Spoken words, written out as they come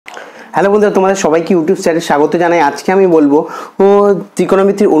Hello বন্ধুরা, তোমাদের সবাইকে ইউটিউব চ্যানেলে স্বাগত জানাই। আজকে আমি বলবো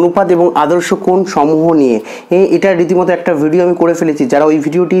ত্রিকোণমিতির অনুপাত এবং আদর্শ কোণ সমূহ নিয়ে। এটা রীতিমতো একটা ভিডিও আমি করে ফেলেছি। যারা ওই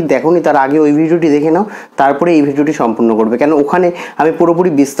ভিডিওটি দেখোনি তারা আগে ওই ভিডিওটি দেখে নাও, তারপরে এই ভিডিওটি সম্পূর্ণ করবে। কেন ওখানে আমি পুরোপুরি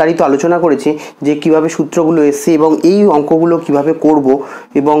বিস্তারিত আলোচনা করেছি যে কিভাবে সূত্রগুলো এসছে এবং এই অঙ্কগুলো কিভাবে করব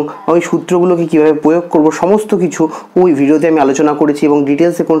এবং ওই সূত্রগুলোকে কিভাবে প্রয়োগ করব, সমস্ত কিছু ওই ভিডিওতে আমি আলোচনা করেছি এবং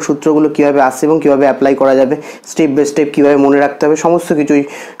ডিটেলসে কোন সূত্রগুলো কিভাবে আসছে এবং কিভাবে অ্যাপ্লাই করা যাবে, স্টেপ বাই স্টেপ কিভাবে মনে রাখতে হবে, সমস্ত কিছুই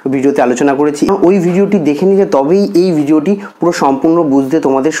ভিডিওতে আলোচনা করেছি। ওই ভিডিওটি দেখে নিলে তবেই এই ভিডিওটি পুরো সম্পূর্ণ বুঝতে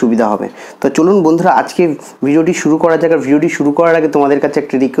তোমাদের সুবিধা হবে। তো চলুন বন্ধুরা, আজকে ভিডিওটি শুরু করা যাক। ভিডিওটি শুরু করার আগে তোমাদের কাছে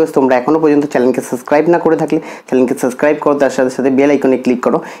একটা রিকোয়েস্ট, তোমরা এখনও পর্যন্ত চ্যানেলকে সাবস্ক্রাইব না করে থাকলে চ্যানেলকে সাবস্ক্রাইব করো, তার সাথে সাথে বেল আইকনে ক্লিক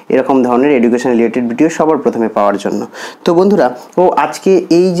করো এরকম ধরনের এডুকেশন রিলেটেড ভিডিও সবার প্রথমে পাওয়ার জন্য। তো বন্ধুরা, আজকে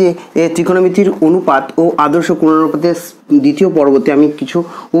এই যে ত্রিকোণমিতির অনুপাত ও আদর্শ কোণ অনুপাতের দ্বিতীয় পর্বতে আমি কিছু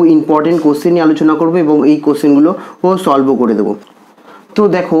ইম্পর্টেন্ট কোশ্চেন নিয়ে আলোচনা করবো এবং এই কোশ্চেনগুলো সলভও করে দেবো। তো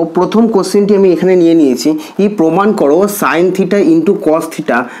দেখো, প্রথম কোশ্চেনটি আমি এখানে নিয়ে নিয়েছি। এই প্রমাণ করো sine theta into cos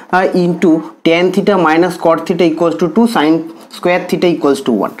theta into tan theta minus caught theta equals to 2 sine square theta equals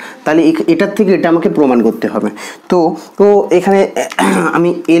to 1। তাহলে এটার থেকে এটা আমাকে প্রমাণ করতে হবে। তো এখানে আমি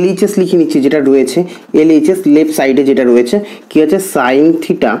এলএইচএস লিখে নিচ্ছি, যেটা রয়েছে এলএইচএস লেফট সাইডে যেটা রয়েছে কি হচ্ছে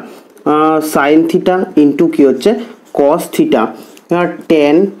সাইন থিটা ইন্টু কি হচ্ছে cos theta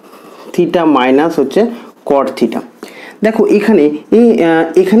tan theta minus হচ্ছে কট থিটা। দেখো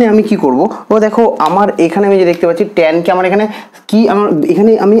এখানে আমি কি করব, দেখো আমার এখানে আমি যে দেখতে পাচ্ছি ট্যানকে আমার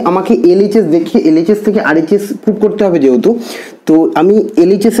এখানে আমাকে এলএইচএস দেখে এলএইচএস থেকে আরএইচএস প্রুভ করতে হবে যেহেতু। তো আমি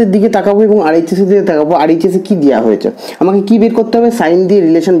এলএইচএস এর দিকে তাকাবো এবং আরএইচএস এর দিকে তাকাবো। আরএইচএস এ কি দেওয়া হয়েছে, আমাকে কি বের করতে হবে, সাইন দিয়ে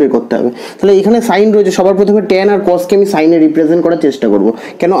রিলেশন বের করতে হবে। তাহলে এখানে সাইন রয়েছে, সবার প্রথমে ট্যান আর কসকে আমি সাইনে রিপ্রেজেন্ট করার চেষ্টা করব,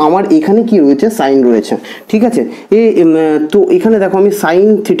 কেন আমার এখানে কি রয়েছে, সাইন রয়েছে। ঠিক আছে, তো এখানে দেখো আমি সাইন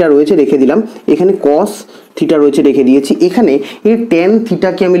থিটা রয়েছে রেখে দিলাম, এখানে কস থিটা রয়েছে রেখে দিয়েছি। এখানে এই ট্যান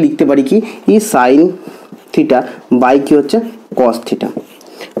থিটাকে আমি লিখতে পারি কি এই সাইন থিটা বাই কি হচ্ছে কস থিটা,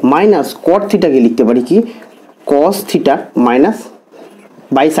 মাইনাস কট থিটাকে লিখতে পারি কি cos theta minus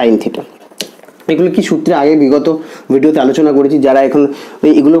by sine theta. এগুলো কি সূত্রে আগে বিগত ভিডিওতে আলোচনা করেছি। যারা এখন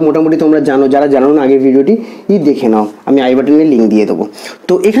এগুলো মোটামুটি তোমরা জানো, যারা জানো না আগের ভিডিওটি দেখে নাও, আমি আই বাটনে লিঙ্ক দিয়ে দেবো।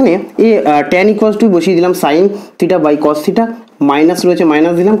 তো এখানে ট্যান ইকুয়ালস টু বসিয়ে দিলাম sine theta by cos theta, minus রয়েছে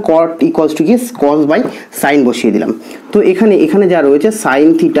মাইনাস দিলাম, কট ইকুয়ালস টু কি কস বাই সাইন বসিয়ে দিলাম। তো এখানে যা রয়েছে sine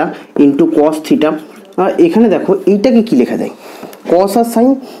theta into cos theta. এখানে দেখো এইটাকে কি লেখা যায়, কস আর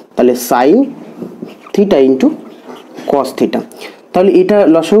সাইন, তাহলে sine theta into cos theta. তাহলে এটা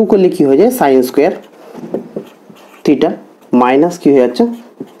লসাগু করলে কি হয়ে যায়, সাইন স্কোয়ার থিটা মাইনাস কি হয়ে যাচ্ছে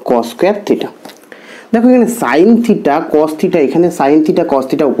কস স্কোয়ার থিটা। দেখো এখানে সাইন থিটা কস থিটা, এখানে সাইন থিটা কস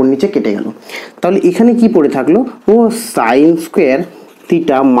থিটা উপর নিচে কেটে গেল। তাহলে এখানে কি পড়ে থাকলো, সাইন স্কোয়ার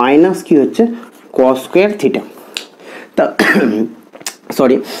থিটা মাইনাস কি হচ্ছে কস স্কোয়ার থিটা। তা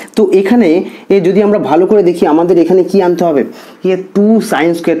সরি, তো এখানে যদি আমরা ভালো করে দেখি আমাদের এখানে কি আনতে হবে, 2 সাইন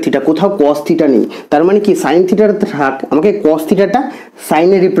স্কোয়ার থিটা, কোথাও কস থিটা নেই। তার মানে কি সাইন থিটাটা থাক, আমাকে কস থিটাটা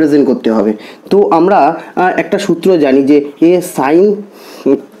সাইনে রিপ্রেজেন্ট করতে হবে। তো আমরা একটা সূত্র জানি যে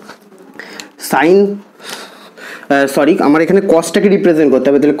আমার এখানে কসটাকে রিপ্রেজেন্ট করতে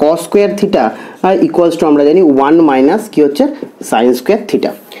হবে। তাহলে cos square theta equals to আমরা জানি 1 মাইনাস কি হচ্ছে সাইন স্কোয়ার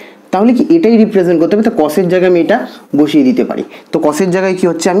থিটা। তাহলে কি এটাই রিপ্রেজেন্ট করতে হবে। তো কসের জায়গায় আমি এটা বসিয়ে দিতে পারি। তো কসের জায়গায় কি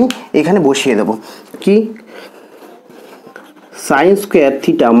হচ্ছে আমি এখানে বসিয়ে দেবো কি সাইন স্কোয়ার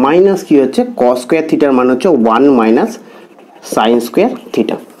থিটা মাইনাস কি হচ্ছে কস স্কোয়ার থিটার মান হচ্ছে 1 মাইনাস সাইন স্কোয়ার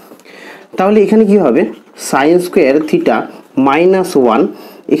থিটা। তাহলে এখানে কি হবে সাইন স্কোয়ার থিটা মাইনাস 1,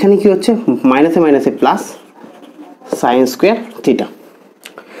 এখানে কি হচ্ছে মাইনাসে মাইনাসে প্লাস সাইন স্কোয়ার থিটা।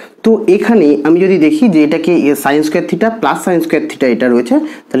 তো এখানে আমি যদি দেখি যে এটাকে sine square theta plus sine square theta এটা রয়েছে,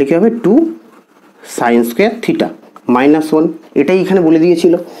 তাহলে কি হবে 2 সাইন স্কোয়ার থিটা মাইনাস 1, এটাই এখানে বলে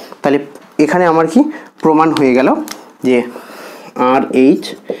দিয়েছিল। তাহলে এখানে আমার কি প্রমাণ হয়ে গেল যে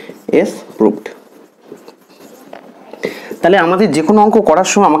RHS প্রুভড। তাহলে আমাদের যে কোনো অঙ্ক করার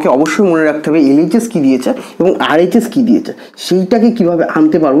সময় আমাকে অবশ্যই মনে রাখতে হবে এলএইচএস কী দিয়েছে এবং আরএইচএস কী দিয়েছে, সেইটাকে কিভাবে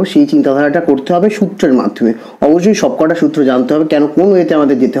আনতে পারবো সেই চিন্তাধারাটা করতে হবে সূত্রের মাধ্যমে। অবশ্যই সবকটা সূত্র জানতে হবে, কেন কোন ওয়েতে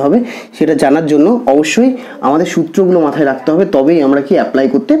আমাদের যেতে হবে সেটা জানার জন্য অবশ্যই আমাদের সূত্রগুলো মাথায় রাখতে হবে, তবেই আমরা কি অ্যাপ্লাই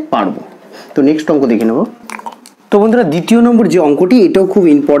করতে পারবো। তো নেক্সট অঙ্ক দেখে নেব। তো বন্ধুরা, দ্বিতীয় নম্বর যে অঙ্কটি, এটাও খুব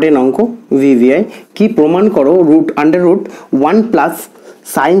ইম্পর্টেন্ট অঙ্ক। VVI কি প্রমাণ করো √1 plus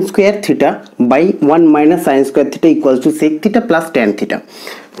sine square theta by 1 minus sine square theta equals to sec theta plus tan theta.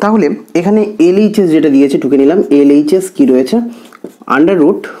 তাহলে এখানে এলএইচএস যেটা দিয়েছে টুকে নিলাম। এলএইচএস কি রয়েছে,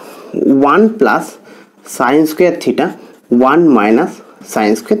 √1 plus sine square theta 1 minus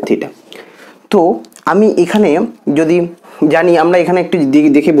sine square theta. তো আমি এখানে যদি জানি আমরা এখানে একটু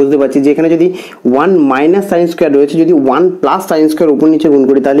দেখে বুঝতে পারছি যে এখানে যদি 1 মাইনাস সাইন স্কোয়ার রয়েছে, যদি 1 প্লাস সাইন স্কোয়ার উপর নিচে গুণ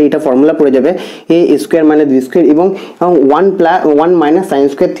করি তাহলে এটা ফর্মুলা পড়ে যাবে এ স্কোয়ার মাইনাস বি স্কোয়ার, এবং 1 minus sine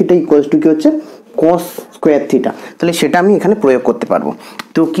square theta equals to কি হচ্ছে কস স্কোয়ার থিটা। তাহলে সেটা আমি এখানে প্রয়োগ করতে পারবো।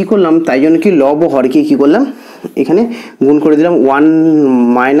 তো কি করলাম, তাই জন্য কি লব ও হরকে কি করলাম এখানে গুণ করে দিলাম। 1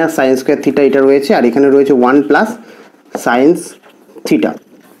 মাইনাস সাইন স্কোয়ার থিটা এটা রয়েছে, আর এখানে রয়েছে 1 প্লাস সাইন্স থিটা।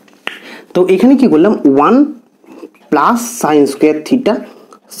 তো এখানে কি করলাম 1 plus sine square theta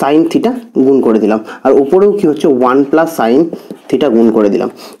sine theta গুণ করে দিলাম, আর উপরেও কি হচ্ছে 1 প্লাস সাইন থিটা গুণ করে দিলাম।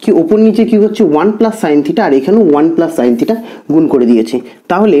 কি উপর নিচে কি হচ্ছে 1 প্লাস সাইন থিটা, আর এখানেও 1 প্লাস সাইন থিটা গুণ করে দিয়েছি।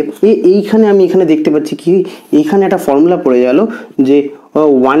 তাহলে এইখানে আমি এখানে দেখতে পাচ্ছি কি এইখানে একটা ফর্মুলা পড়ে গেল যে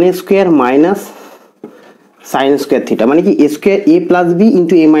 1 square minus sine square theta, মানে কি এ স্কোয়ার এ প্লাস বি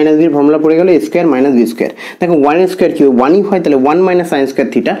ইন্টু এ মাইনাস বির ফর্মুলা পড়ে গেল এ স্কোয়ার মাইনাস বি স্কোয়ার। দেখো 1 স্কোয়ার কি 1ই হয়, তাহলে 1 মাইনাস সাইন স্কোয়ার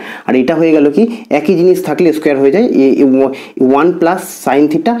থিটা, আর এটা হয়ে গেল কি একই জিনিস থাকলে স্কোয়ার হয়ে যায় 1 plus sine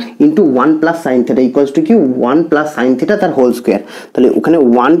theta into 1 plus sine theta equals to কি 1 প্লাস সাইন থিটা তার হোল স্কোয়ার। তাহলে ওখানে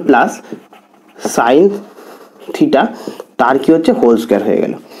 1 প্লাস সাইন থিটা তার কি হচ্ছে হোল স্কোয়ার হয়ে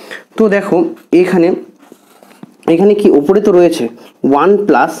গেল। তো দেখো এখানে কি উপরে তো রয়েছে 1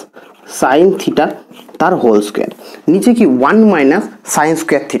 প্লাস সাইন থিটা তার হোল স্কোয়ার, নিচে কি 1 minus sine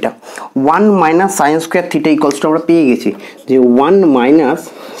square theta. 1 minus sine square theta equals to আমরা পেয়ে গেছি যে 1 minus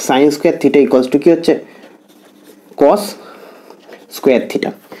sine square theta equals to কি হচ্ছে কস স্কোয়ার থিটা।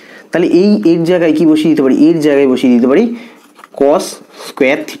 তাহলে এর জায়গায় কি বসিয়ে দিতে পারি, এর জায়গায় বসিয়ে দিতে পারি কস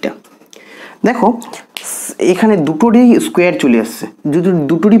স্কোয়ার থিটা। দেখো এখানে দুটোরই স্কোয়ার চলে আসছে, যদি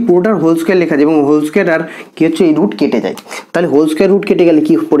দুটোরই পুরোটার হোল স্কোয়ার লেখা যায় এবং হোল স্কোয়ার আর কি হচ্ছে এই রুট কেটে যায়, তাহলে হোল স্কোয়ার রুট কেটে গেলে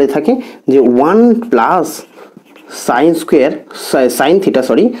কি পড়ে থাকে যে 1 plus sine square sine theta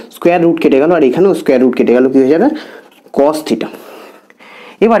square root কেটে গেল, আর এখানেও স্কোয়ার রুট কেটে গেল, কি হয়ে যাবে কস থিটা।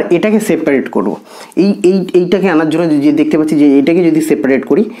 এবার এটাকে সেপারেট করবো, এইটাকে আনার জন্য যে দেখতে পাচ্ছি যে এটাকে যদি সেপারেট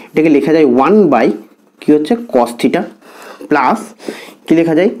করি এটাকে লেখা যায় 1 বাই কি হচ্ছে কস থিটা প্লাস কি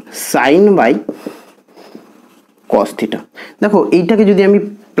লেখা যায় সাইন বাই কস থিটা। দেখো এইটাকে যদি আমি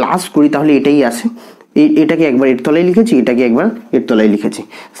প্লাস করি তাহলে এটাই আসে, এটাকে একবার এর তলায় লিখেছি, এটাকে একবার এর তলায় লিখেছি,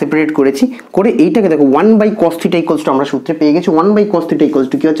 সেপারেট করেছি করে এইটাকে দেখো 1 by cos theta equals to আমরা সূত্রে পেয়ে গেছি 1 by cos theta equals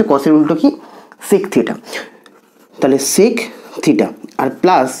to কি হচ্ছে কসের উল্টো কি সেক থিটা, তাহলে sec theta R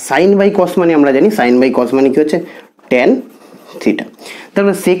plus sign by cos মানে আমরা জানি সাইন বাই কস মানে কি হচ্ছে ট্যান থিটা।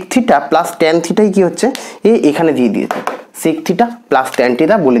 তাহলে সেক থিটা প্লাস ট্যান থিটাই কি হচ্ছে এখানে দিয়ে দিয়েছে, sec theta plus tan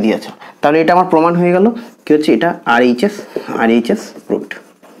theta বলে দিয়েছে। তাহলে এটা আমার প্রমাণ হয়ে গেল কি হচ্ছে এটা RHS প্রুফড।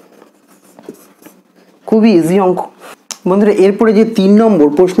 খুবই ইজি অঙ্ক বন্ধুরা। এরপরে যে 3 নম্বর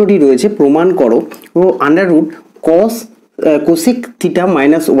প্রশ্নটি রয়েছে, প্রমাণ করো ও under root cos cosec theta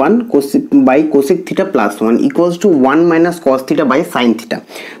minus 1 by cosec theta plus 1 equals to 1 minus cos theta by sine theta.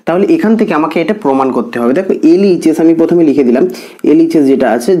 তাহলে এখান থেকে আমাকে এটা প্রমাণ করতে হবে। দেখো LHS আমি প্রথমে লিখে দিলাম, LHS যেটা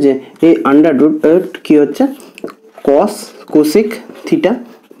আছে যে এই আন্ডার রুট কি হচ্ছে কস কোসেক থিটা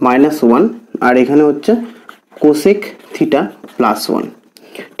মাইনাস 1, আর এখানে হচ্ছে কোসেক থিটা প্লাস 1।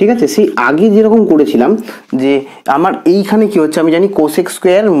 ঠিক আছে, সেই আগে যেরকম করেছিলাম যে আমার এইখানে কি হচ্ছে আমি জানি কোসেক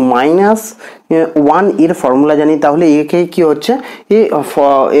স্কোয়ার মাইনাস 1 এর ফর্মুলা জানি, তাহলে একে কি হচ্ছে এ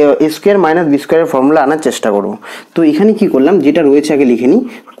স্কোয়ার মাইনাস বি স্কোয়ারের ফর্মুলা আনার চেষ্টা করব। তো এখানে কি করলাম, যেটা রয়েছে আগে লিখে নিই,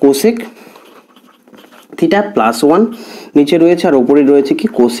 কোসেক থিটা প্লাস 1 নিচে রয়েছে, আর ওপরে রয়েছে কি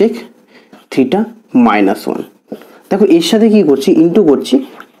কোসেক থিটা মাইনাস 1। দেখো এর সাথে কি করছি ইন্টু করছি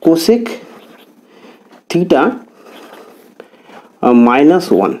cosec theta minus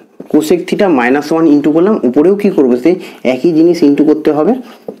 1, cosec theta minus 1 into করলাম, উপরেও কি করবো সেই একই জিনিস ইন্টু করতে হবে।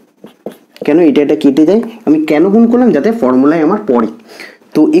 কেন এটা কেটে যায়, আমি কেন গুণ করলাম যাতে ফর্মুলায় আমার পড়ে।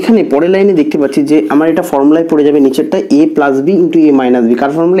 তো এখানে পরের লাইনে দেখতে পাচ্ছি যে আমার এটা ফর্মুলায় পড়ে যাবে নিচেরটা a plus B into A minus B,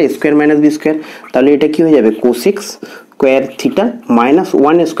 car formula square minus B square. তাহলে এটা কি হয়ে যাবে cosec square theta minus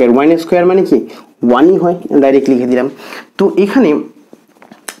 1 square, 1 square মানে কি 1ই হয়, ডাইরেক্ট লিখে দিলাম। তো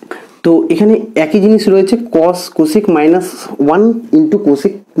এখানে একই জিনিস রয়েছে cosec minus 1 into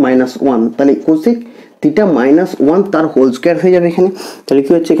cosec minus 1, তাহলে কোসেক থিটা মাইনাস 1 তার হোল স্কোয়ার হয়ে যাবে এখানে। তাহলে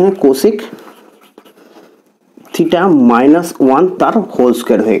কি হচ্ছে এখানে কোসেক থিটা মাইনাস 1 তার হোল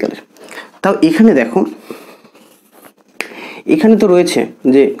স্কোয়ার হয়ে গেলে। তাও এখানে দেখো এখানে তো রয়েছে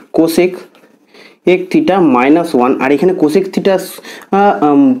যে কোসেক থিটা মাইনাস 1, আর এখানে cosec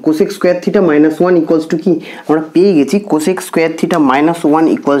square theta minus 1 equals to কি আমরা পেয়ে গেছি cosec square theta minus 1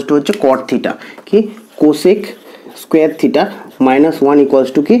 equals to হচ্ছে কট থিটা, কি cosec square theta minus 1 equals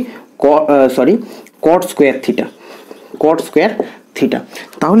to কি কট স্কোয়ার থিটা।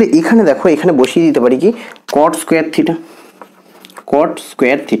 তাহলে এখানে দেখো এখানে বসিয়ে দিতে পারি কি কট কট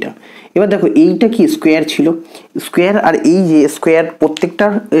স্কোয়ার থিটা। এবার দেখো এইটা কি স্কোয়ার ছিল, স্কোয়ার আর এই যে স্কোয়ার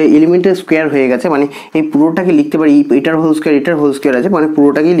প্রত্যেকটার এলিমেন্টের স্কোয়ার হয়ে গেছে, মানে এই পুরোটাকে লিখতে পারি এটার হোল স্কোয়ার, এটার হোল স্কোয়ার আছে, মানে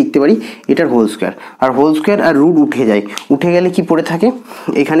পুরোটাকেই লিখতে পারি এটার হোল স্কোয়ার। আর হোল স্কোয়ার আর রুট উঠে যায়, উঠে গেলে কি পড়ে থাকে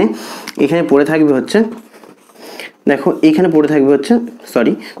এখানে, এখানে পড়ে থাকবে হচ্ছে, দেখো এইখানে পড়ে থাকবে হচ্ছে,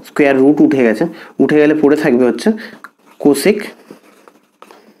 সরি স্কোয়ার রুট উঠে গেছে, উঠে গেলে পড়ে থাকবে হচ্ছে কোসেক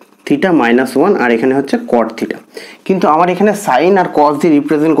থিটা -1 আর এখানে হচ্ছে কট থিটা। কিন্তু আমার এখানে সাইন আর কস দিয়ে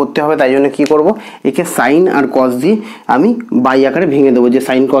রিপ্রেজেন্ট করতে হবে, তাই জন্য কী করবো, একে সাইন আর কস দিয়ে আমি বাই আকারে ভেঙে দেবো, যে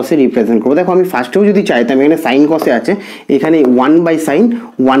সাইন কসে রিপ্রেজেন্ট করবো। দেখো আমি ফার্স্টেও যদি চাইতাম, এখানে সাইন কসে আছে, এখানে 1/sin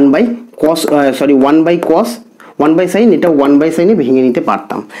 1/cos, sorry 1/cos 1/sin, এটা 1/sin ভেঙে নিতে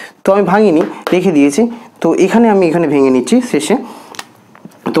পারতাম, তো আমি ভাঙিনি, রেখে দিয়েছি। তো এখানে আমি এখানে ভেঙে নিচ্ছি শেষে,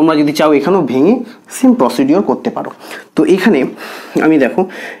 তোমরা যদি চাও এখানেও ভেঙে সেম প্রসিডিওর করতে পারো। তো এখানে আমি দেখো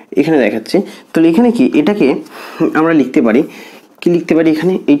এখানে দেখাচ্ছি, তো এখানে কি এটাকে আমরা লিখতে পারি, কি লিখতে পারি,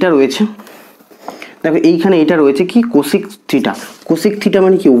 এখানে এইটা রয়েছে, দেখো এইখানে এটা রয়েছে কি কোসেক থিটা, কোসেক থিটা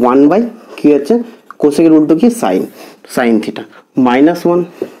মানে কি 1 কি হচ্ছে কোসেকের উল্টো কি সাইন থিটা -1।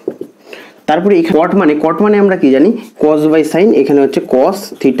 তারপরে এই কট মানে আমরা কি জানি কস বাই সাইন, এখানে হচ্ছে কস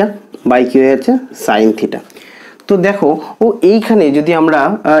থিটা বাই কি হয়ে যাচ্ছে সাইন থিটা। তো দেখো ও এইখানে যদি আমরা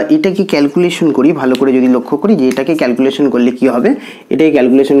এটাকে ক্যালকুলেশন করি, ভালো করে যদি লক্ষ্য করি যে এটাকে ক্যালকুলেশন করলে কি হবে, এটাকে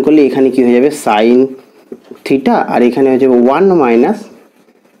ক্যালকুলেশন করলে এখানে কি হয়ে যাবে সাইন থিটা, আর এখানে হয়ে যাবে 1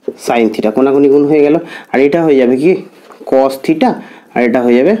 - সাইন থিটা, কোনাকুনি গুণ হয়ে গেল, আর এটা হয়ে যাবে কি কস থিটা, আর এটা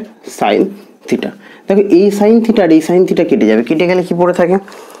হয়ে যাবে সাইন থিটা। দেখো এই সাইন থিটা আর এই সাইন থিটা কেটে যাবে, কেটে গেলে কি পড়ে থাকে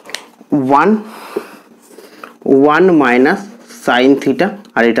 1 - সাইন থিটা,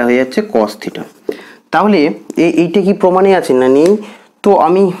 আর এটা হয়ে যাচ্ছে কস থিটা। তাহলে এইটা কি প্রমাণে আছে না নেই, তো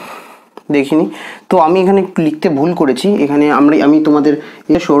আমি দেখিনি, তো আমি এখানে একটু লিখতে ভুল করেছি। এখানে আমি তোমাদের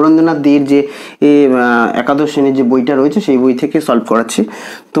সৌরেন্দ্রনাথ দের যে একাদশ শ্রেণীর যে বইটা রয়েছে সেই বই থেকে সলভ করাচ্ছি।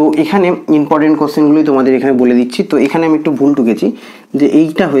 তো এখানে ইম্পর্টেন্ট কোশ্চেনগুলোই তোমাদের এখানে বলে দিচ্ছি। তো এখানে আমি একটু ভুল টুকেছি, যে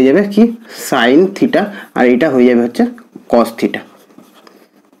এইটা হয়ে যাবে কি সাইন থিটা, আর এইটা হয়ে যাবে হচ্ছে কস থিটা,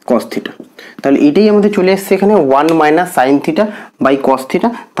 কস থিটা। তাহলে এটাই আমাদের চলে এসছে এখানে 1 - sine theta by cos theta.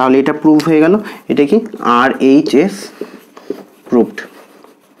 তাহলে এটা প্রুভ হয়ে গেল, এটা কি RHS প্রুভড।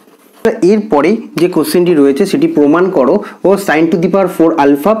 এরপরে যে কোশ্চেনটি রয়েছে সেটি প্রমাণ করো ও sin to the power 4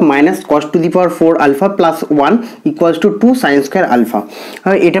 alpha minus cos to the power 4 alpha plus 1 equals to 2 sin square alpha.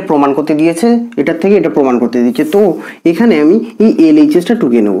 এটা প্রমাণ করতে দিয়েছে, এটার থেকে এটা প্রমাণ করতে দিয়েছে। তো এখানে আমি এই LHSটা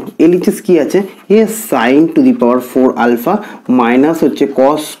টুকে নেব। LHS কি আছে, এ sin to the power 4 alpha minus হচ্ছে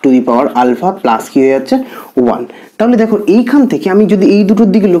cos to the power alpha plus কি হয়ে যাচ্ছে 1। তাহলে দেখো এইখান থেকে আমি যদি এই দুটোর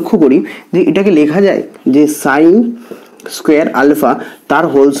দিকে লক্ষ্য করি, যে এটাকে লেখা যায় যে sin স্কোয়ার আলফা তার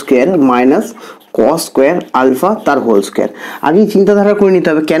whole square minus cos square alpha তার হোল স্কোয়ার। আগেই চিন্তাধারা করে নিতে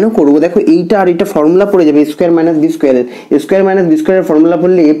হবে, কেন করবো, দেখো এইটা আর এটা ফর্মুলা পড়ে যাবে স্কোয়ার মাইনাস বি স্কোয়ারের, স্কোয়ার মাইনাস বি স্কোয়ারের ফর্মুলা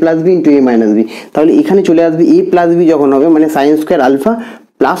পড়লে a plus B into a minus B. তাহলে এখানে চলে আসবে a প্লাস বি যখন হবে, মানে sine square alpha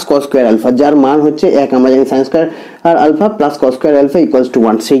plus cos square alpha, যার মান হচ্ছে 1। আমরা জানি sine square R alpha plus cos square alpha equals to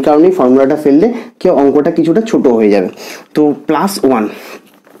 1। সেই কারণেই ফর্মুলাটা ফেললে কি অঙ্কটা কিছুটা ছোট হয়ে যাবে। তো প্লাস 1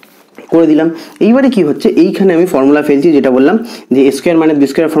 করে দিলাম। এইবারে কি হচ্ছে, এইখানে আমি ফর্মুলা ফেলছি, যেটা বললাম যে square minus B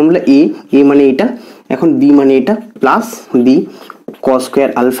square formula এ মানে এটা, এখন বি মানে এটা, plus B cos square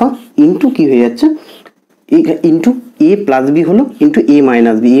alpha into কি হয়ে যাচ্ছে ইন্টু এ প্লাস বি হলো ইন্টু এ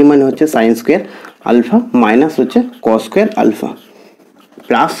মাইনাস বি, এ মানে হচ্ছে সাইন স্কোয়ার আলফা মাইনাস হচ্ছে কস স্কোয়ার আলফা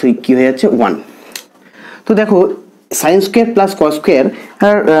প্লাস কি হয়ে যাচ্ছে 1। তো দেখো sine square plus cos square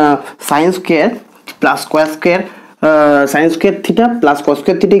R sine square plus square square sine square theta plus cos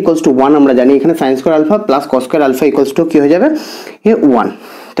square theta equals to 1 আমরা জানি। এখানে sine square alpha plus cos square alpha equals to কি হয়ে যাবে 1।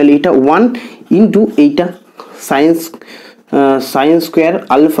 তাহলে এটা 1 ইন্টু এইটা সাইন স্কোয়ার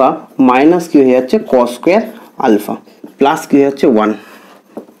আলফা মাইনাস কি হয়ে যাচ্ছে কস স্কোয়ার আলফা প্লাস কি হয়ে যাচ্ছে 1,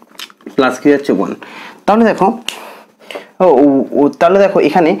 প্লাস কি হয়ে যাচ্ছে 1। তাহলে দেখো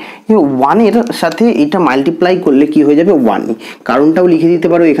এখানে 1 এর সাথে এটা মাল্টিপ্লাই করলে কি হয়ে যাবে 1। কারণটাও লিখে দিতে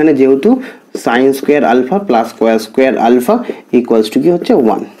পারো এখানে, যেহেতু sine square alpha plus cos square alpha equals to কি হচ্ছে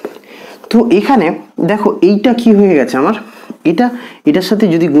 1। তো এখানে দেখো এইটা কি হয়ে গেছে আমার, এটার সাথে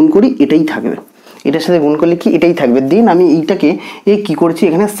যদি গুণ করি এটাই থাকবে, এটার সাথে গুণ করলে কি এটাই থাকবে। দেন আমি এইটাকে কি করেছি,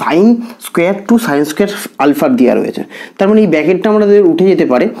 এখানে sine square two sine square alpha দেওয়া রয়েছে, তার মানে এই ব্যাকেটটা আমাদের উঠে যেতে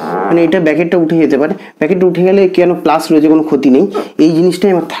পারে, মানে এটা ব্যাকেটটা উঠে যেতে পারে, ব্যাকেটটা উঠে গেলে কেন প্লাস রয়েছে কোনো ক্ষতি নেই, এই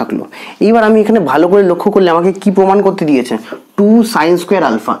জিনিসটাই আমার থাকলো। এইবার আমি এখানে ভালো করে লক্ষ্য করলে আমাকে কি প্রমাণ করতে দিয়েছে 2 সাইন স্কোয়ার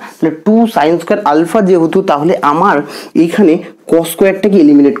আলফা। তাহলে 2 সাইন স্কোয়ার আলফা যেহেতু, তাহলে আমার এইখানে কস স্কোয়ারটাকে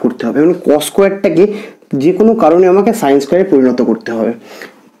এলিমিনেট করতে হবে, মানে কস স্কোয়ারটাকে যে কোনো কারণে আমাকে সাইন স্কোয়ারে পরিণত করতে হবে।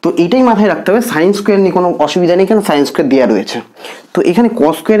 তো এটাই মাথায় রাখতে হবে, সাইন স্কোয়ার নিয়ে কোনো অসুবিধা নেই, কারণ সাইন স্কোয়ার দেওয়া রয়েছে। তো এখানে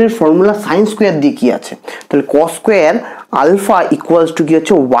কস স্কোয়ারের ফর্মুলা সাইন স্কোয়ার দিয়ে কি আছে, তাহলে cos square alpha equals to কি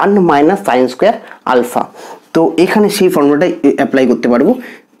হচ্ছে 1 মাইনাস সাইন স্কোয়ার আলফা। তো এখানে সেই ফর্মুলাটাই অ্যাপ্লাই করতে পারবো,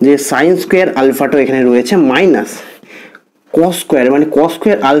 যে সাইন স্কোয়ার আলফাটাও এখানে রয়েছে মাইনাস কস স্কোয়ার, মানে কস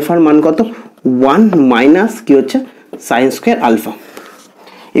স্কোয়ার আলফার মান কত 1 মাইনাস কি হচ্ছে সাইন স্কোয়ার আলফা।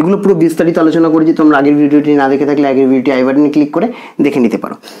 এগুলো পুরো বিস্তারিত আলোচনা করেছি, তোমরা আগের ভিডিওটি না দেখে থাকলে আগের ভিডিওটি আই বাটনে ক্লিক করে দেখে নিতে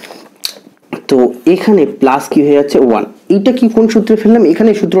পারো। তো এখানে প্লাস কি হয়ে যাচ্ছে 1, এইটা কি কোন সূত্রে ফেললাম, এখানে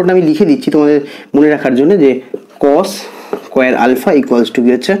সূত্রটা আমি লিখে দিচ্ছি তোমাদের মনে রাখার জন্য, যে cos square alpha equals to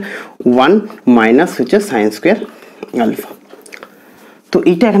কি হচ্ছে 1 মাইনাস হচ্ছে সাইন স্কোয়ার আলফা। তো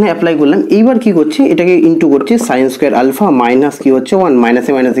এইটা এখানে অ্যাপ্লাই করলাম। এইবার কি করছি, এটাকে ইন্টু করছি, সাইন স্কোয়ার আলফা মাইনাস কি হচ্ছে 1,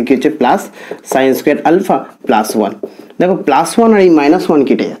 মাইনাসে মাইনাসে কি হচ্ছে plus sine square alpha plus 1। দেখো +1 আর এই -1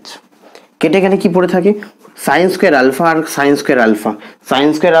 কেটে যাচ্ছে, কেটে গেলে কি পড়ে থাকে sine square alpha R sine square alpha, sine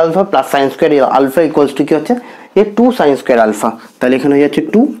square alpha plus sine square alpha equals to কি হচ্ছে 2 সাইন স্কোয়ার আলফা। তাহলে এখানে হয়ে যাচ্ছে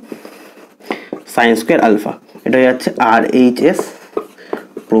 2 সাইন স্কোয়ার আলফা। এটা হয়ে যাচ্ছে RHS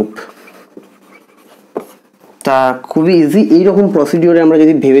প্রুফ। তা খুবই ইজি। এইরকম প্রসিডিওরে আমরা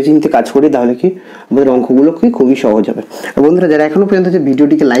যদি ভেবেচিন্তে কাজ করি তাহলে কি আমাদের অঙ্কগুলো খুবই সহজ হবে। আর বন্ধুরা যারা এখনো পর্যন্ত যে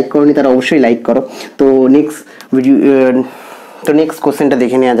ভিডিওটিকে লাইক করনি তারা অবশ্যই লাইক করো। তো নেক্সট কোশ্চেনটা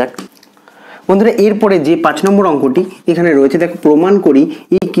দেখে নেওয়া যাক। বন্ধুরা এরপরে যে 5 নম্বর অঙ্কটি এখানে রয়েছে, দেখো প্রমাণ করি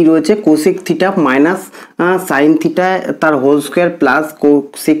এই কি রয়েছে cosec theta minus sine theta তার whole square plus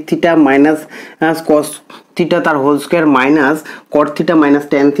cosec theta minus cos theta তার হোল স্কোয়ার মাইনাস কট থিটা মাইনাস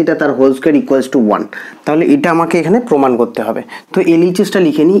ট্যান থিটা তার হোল স্কোয়ার ইকুয়ালস টু 1। তাহলে এটা আমাকে এখানে প্রমাণ করতে হবে। তো LHSটা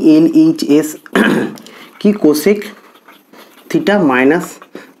লিখে নিই, LHS কি cosec theta minus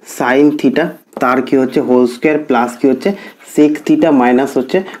sine theta তার কি হচ্ছে হোল স্কোয়ার প্লাস কি হচ্ছে সেক থিটা মাইনাস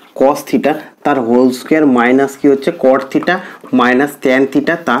হচ্ছে কস থিটা তার হোল স্কোয়ার মাইনাস কি হচ্ছে কট থিটা মাইনাস ট্যান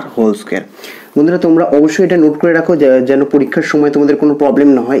থিটা তার হোল স্কোয়ার। বন্ধুরা তোমরা অবশ্যই এটা নোট করে রাখো যেন পরীক্ষার সময় তোমাদের কোনো প্রবলেম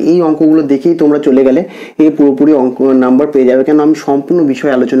না হয়। এই অঙ্কগুলো দেখেই তোমরা চলে গেলে এই পুরোপুরি অঙ্ক নাম্বার পেয়ে যাবে, কেন আমি সম্পূর্ণ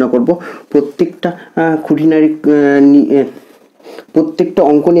বিষয় আলোচনা করব, প্রত্যেকটা খুঁটিনাটি প্রত্যেকটা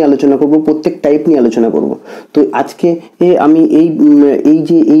অঙ্ক নিয়ে আলোচনা করব, প্রত্যেক টাইপ নিয়ে আলোচনা করব। তো আজকে আমি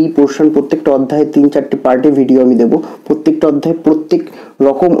এই পোর্শন প্রত্যেকটা অধ্যায়ে 3-4টে পার্টে ভিডিও আমি দেবো, প্রত্যেকটা অধ্যায়ে প্রত্যেক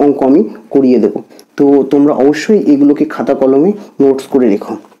রকম অঙ্ক আমি করিয়ে দেবো। তো তোমরা অবশ্যই এগুলোকে খাতা কলমে নোটস করে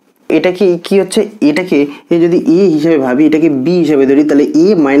রেখো। এটাকে কি হচ্ছে, এটাকে যদি এ হিসেবে ভাবি, এটাকে বি হিসেবে ধরি, তাহলে এ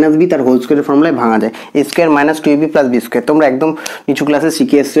মাইনাস বি তার হোল স্কোয়ারের ফর্মুলায় ভাঙা যায়, এ square minus 2ab plus B square. তোমরা একদম নিচু ক্লাসে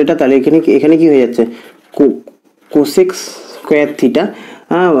শিখে এসছো এটা। তাহলে এখানে কি হয়ে যাচ্ছে cosec square theta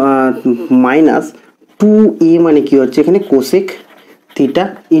minus 2a মানে কি হচ্ছে এখানে cosec theta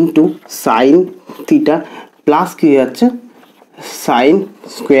into sine theta plus কি হয়ে যাচ্ছে সাইন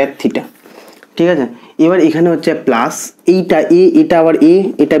স্কোয়ার থিটা। ঠিক আছে, এবার এখানে হচ্ছে প্লাস এইটা এ, এটা আবার এ,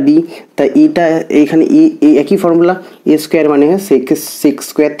 এটা বি, তা এটা এখানে এ একই ফর্মুলা, এ স্কোয়ার মানে হয় সেক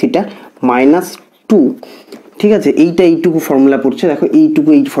স্কোয়ার থিটা মাইনাস 2। ঠিক আছে, এইটুকু ফর্মুলা পড়ছে, দেখো এই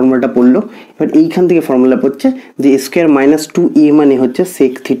ফর্মুলাটা পড়লো। এবার এইখান থেকে ফর্মুলা পড়ছে যে স্কোয়ার মাইনাস 2a মানে হচ্ছে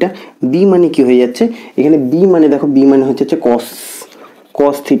সেক থিটা, বি মানে কি হয়ে যাচ্ছে এখানে বি মানে দেখো বি মানে হচ্ছে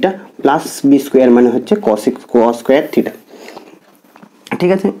cos theta plus B square মানে হচ্ছে কস স্কোয়ার থিটা।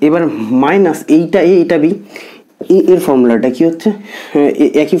 ঠিক আছে, এবার মাইনাস এইটা এ, এটা বি, এর ফর্মুলাটা কি হচ্ছে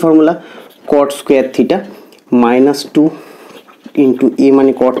একই formula cot square theta minus 2 into এ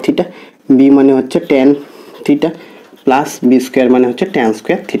মানে কট থিটা, বি মানে হচ্ছে tan theta plus B square মানে হচ্ছে ট্যান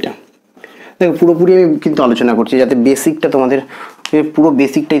স্কোয়ার থিটা। দেখো পুরোপুরি আমি কিন্তু আলোচনা করছি যাতে বেসিকটা তোমাদের পুরো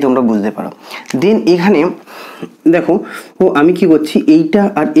বেসিকটাই তোমরা বুঝতে পারো। দেন এখানে দেখো আমি কি করছি, এইটা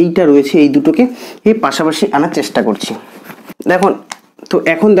আর এইটা রয়েছে, এই দুটোকে এই পাশাপাশি আনার চেষ্টা করছি। দেখো তো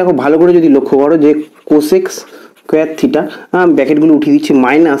এখন দেখো ভালো করে যদি লক্ষ্য করো যে কোসেক স্কোয়ার থিটা ব্র্যাকেটগুলো উঠিয়ে দিচ্ছি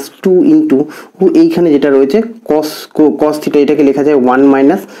মাইনাস 2 ইন্টু এইখানে যেটা রয়েছে কস থিটা, এটাকে লেখা যায় 1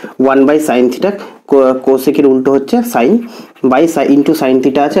 মাইনাস 1 বাই সাইন থিটা, কোসেকের উল্টো হচ্ছে sign by into sine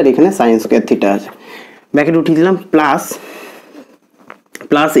theta আছে, আর এখানে সাইন স্কোয়ার থিটা আছে, ব্র্যাকেট উঠিয়ে দিলাম প্লাস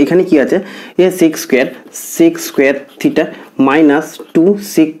এখানে কি আছে সেক স্কোয়ার থিটা মাইনাস 2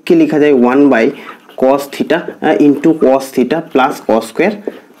 সেককে লেখা যায় 1 by cos theta into cos theta plus cos square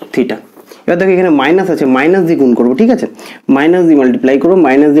theta. এবার দেখো এখানে মাইনাস আছে, মাইনাস দিয়ে গুণ করবো। ঠিক আছে, মাইনাস দিয়ে মাল্টিপ্লাই করবো,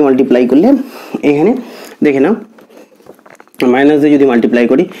 মাইনাস দিয়ে মাল্টিপ্লাই করলে এখানে দেখে নাও মাইনাস দিয়ে যদি মাল্টিপ্লাই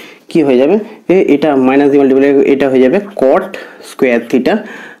করি কি হয়ে যাবে, এটা মাইনাস দিয়ে মাল্টিপ্লাই এটা হয়ে যাবে কট স্কোয়ার থিটা,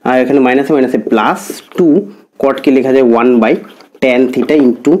 আর এখানে মাইনাসে মাইনাসে প্লাস 2 কটকে লেখা যায় 1 by tan theta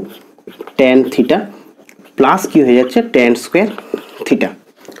into tan theta plus কি হয়ে যাচ্ছে ট্যান স্কোয়ার থিটা।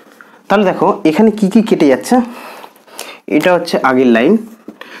 তাহলে দেখো এখানে কি কেটে যাচ্ছে, এটা হচ্ছে আগের লাইন,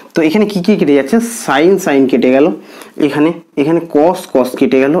 তো এখানে কি কি কেটে যাচ্ছে, সাইন সাইন কেটে গেল, এখানে এখানে কস কস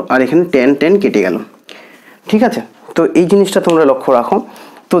কেটে গেল, আর এখানে ট্যান ট্যান কেটে গেল। ঠিক আছে, তো এই জিনিসটা তোমরা লক্ষ্য রাখো।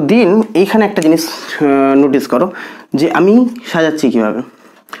 তো দিন এইখানে একটা জিনিস নোটিস করো যে আমি সাজাচ্ছি কীভাবে।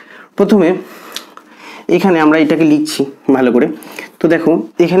 প্রথমে এখানে আমরা এটাকে লিখছি ভালো করে। তো দেখো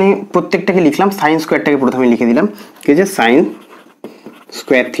এখানে প্রত্যেকটাকে লিখলাম, সাইন স্কোয়ারটাকে প্রথমে লিখে দিলাম কি যে সাইন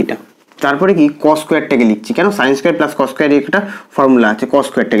স্কোয়ার থিটা, তারপরে কি কস স্কোয়ারটাকে লিখছি, কেন sine square plus cos square একটা ফর্মুলা আছে, কস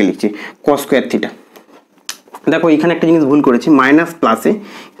স্কোয়ারটাকে লিখছি কস স্কোয়ার থিটা। দেখো এখানে একটা জিনিস ভুল করেছি, মাইনাস প্লাসে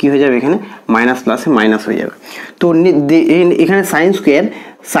কি হয়ে যাবে, এখানে মাইনাস প্লাসে মাইনাস হয়ে যাবে। তো এখানে সাইন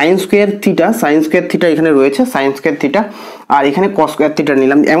স্কোয়ার থিটা এখানে রয়েছে, সাইন স্কোয়ার থিটা, আর এখানে কস স্কোয়ার থিটা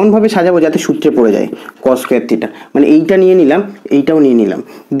নিলাম। এমনভাবে সাজাবো যাতে সূত্রে পড়ে যায় কস স্কোয়ার থিটা, মানে এইটা নিয়ে নিলাম, এইটাও নিয়ে নিলাম।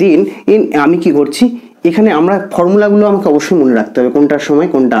 দেন আমি কি করছি, এখানে আমরা ফর্মুলাগুলো আমাকে অবশ্যই মনে রাখতে হবে কোনটার সময়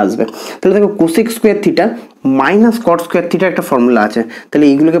কোনটা আসবে। তাহলে দেখো cosec square theta minus cot square theta একটা ফর্মুলা আছে, তাহলে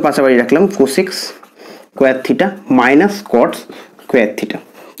এইগুলোকে পাশাপাশি রাখলাম, cosec square theta minus cot square theta.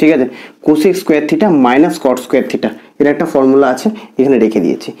 ঠিক আছে, cosec square theta minus cot square theta এর একটা ফর্মুলা আছে, এখানে রেখে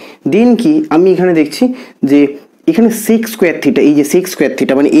দিয়েছি। দেন কি আমি এখানে দেখছি যে এখানে সেক স্কোয়ার থিটা, এই যে সেক স্কোয়ার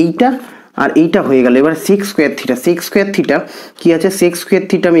থিটা মানে এইটা আর এইটা হয়ে গেল। এবার সেক স্কোয়ার থিটা কি আছে, সেক স্কোয়ার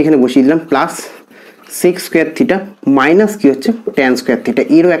থিটা আমি এখানে বসিয়ে দিলাম plus sec square theta minus কি হচ্ছে ট্যান স্কোয়ার থিটা,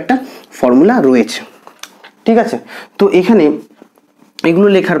 এরও একটা ফর্মুলা রয়েছে। ঠিক আছে, তো এখানে এগুলো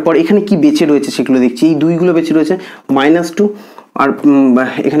লেখার পর এখানে কি বেঁচে রয়েছে সেগুলো দেখছি। এই দুইগুলো বেঁচে রয়েছে -2, আর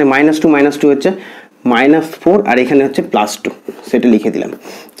এখানে -2 হচ্ছে -4, আর এখানে হচ্ছে +2, সেটা লিখে দিলাম।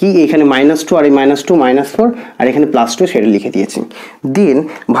 কি এখানে -2 আর এই -2 -4, আর এখানে +2 সেটা লিখে দিয়েছি। দেন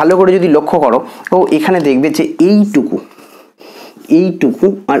ভালো করে যদি লক্ষ্য করো, ও এখানে দেখবে যে এইটুকু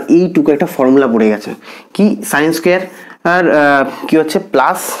আর এইটুকু একটা ফর্মুলা পড়ে গেছে, কি সাইন স্কোয়ার আর কি হচ্ছে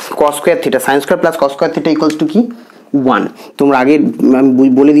plus cos square theta, sine square plus cos square theta equals to কি 1। তোমরা আগে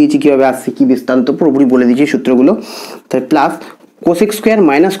বলে দিয়েছি কীভাবে আসছে, কি বিস্তান্ত পুরোপুরি বলে দিয়েছি সূত্রগুলো। তাই plus cosec square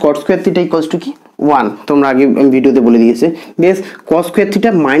minus cot square theta equals to কি 1, তোমরা আগে ভিডিওতে বলে দিয়েছে। বেশ, cos square theta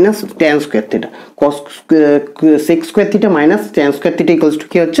minus tan square theta, sec square theta minus tan square theta equals to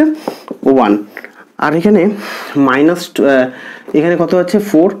কি হচ্ছে 1। আর এখানে এখানে কত হচ্ছে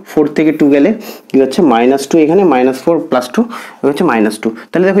 4 থেকে 2 গেলে কি হচ্ছে -2, এখানে -4 +2 হচ্ছে -2।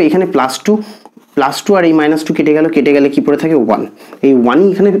 তাহলে দেখো এখানে +2 আর এই -2 কেটে গেলে কি পড়ে থাকে 1। এই 1ই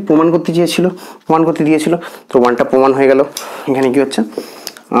এখানে প্রমাণ করতে দিয়েছিল, তো 1টা প্রমাণ হয়ে গেল। এখানে কি হচ্ছে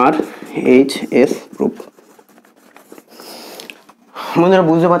RHS প্রুফ। বন্ধুরা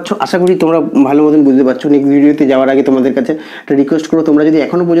বুঝতে পারছো, আশা করি তোমরা ভালো মতন বুঝতে পারছো। নেক্সট ভিডিওতে যাওয়ার আগে তোমাদের কাছে একটা রিকোয়েস্ট করো, তোমরা যদি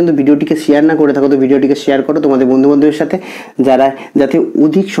এখনো পর্যন্ত ভিডিওটিকে শেয়ার না করে থাকো তো ভিডিওটিকে শেয়ার করো তোমাদের বন্ধুবান্ধবের সাথে, যাতে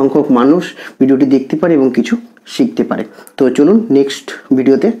অধিক সংখ্যক মানুষ ভিডিওটি দেখতে পারে এবং কিছু শিখতে পারে। তো চলুন নেক্সট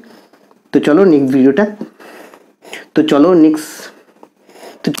ভিডিওতে, তো চলো নেক্সট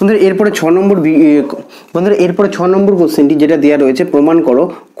বন্ধুরা এরপরে 6 নম্বর কোশ্চেনটি যেটা দেওয়া রয়েছে, প্রমাণ করো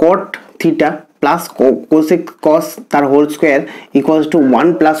কট থিটা প্লাস কোসেক কস তার whole square equals to 1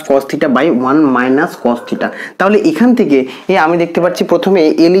 plus cos theta by 1 minus cos theta. তাহলে এখান থেকে আমি দেখতে পাচ্ছি প্রথমে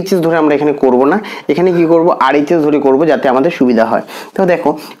LHS ধরে আমরা এখানে করব না, এখানে কি করব RHS ধরে করব যাতে আমাদের সুবিধা হয়। তো দেখো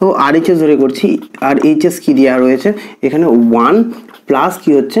RHS ধরে করছি, RHS কি দেওয়া রয়েছে এখানে 1 প্লাস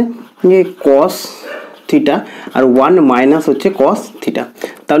কি হচ্ছে কস থিটা আর 1 মাইনাস হচ্ছে কস থিটা।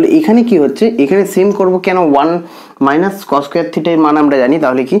 তাহলে এখানে কি হচ্ছে, এখানে সেম করব, কেন 1 মাইনাস কস স্কোয়ার থিটার মান আমরা জানি,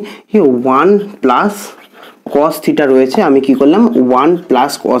 তাহলে কি 1 প্লাস কস থিটা রয়েছে, আমি কি করলাম 1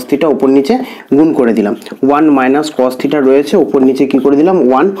 প্লাস কস থিটা উপর নিচে গুণ করে দিলাম, 1 মাইনাস কস থিটা রয়েছে উপর নিচে কি করে দিলাম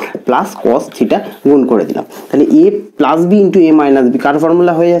 1 প্লাস কস থিটা গুণ করে দিলাম। তাহলে a plus b into a minus b car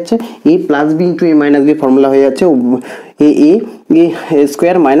formula হয়ে যাচ্ছে, a plus b into a minus b formula হয়ে যাচ্ছে a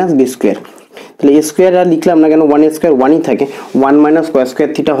square minus b square. তাহলে এ স্কোয়ার আর লিখলাম না কেন, 1 স্কোয়ার 1ই থাকে, 1 মাইনাস কস স্কোয়ার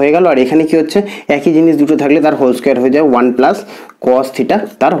থিটা হয়ে গেল। আর এখানে কি হচ্ছে, একই জিনিস দুটো থাকলে তার হোল স্কোয়ার হয়ে যায় 1 প্লাস কস থিটা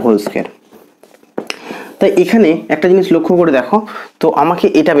তার হোল স্কোয়ার। তাই এখানে একটা জিনিস লক্ষ্য করে দেখো, তো আমাকে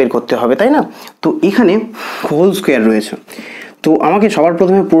এটা বের করতে হবে তাই না। তো এখানে হোল স্কোয়ার রয়েছে, তো আমাকে সবার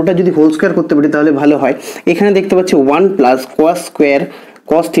প্রথমে পুরোটা যদি হোল স্কোয়ার করতে পারি তাহলে ভালো হয়। এখানে দেখতে পাচ্ছি 1 প্লাস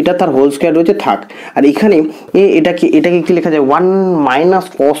কস থিটা তার হোল স্কোয়ার রয়েছে থাক। আর এখানে এটাকে কি লেখা যায় 1 minus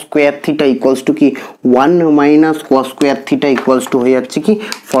cos square theta equals to কি 1 minus cos square theta equals to হয়ে যাচ্ছে কি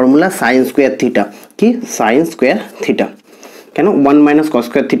ফর্মুলা সাইন স্কোয়ার থিটা, কি সাইন স্কোয়ার থিটা। কেন 1 মাইনাস কস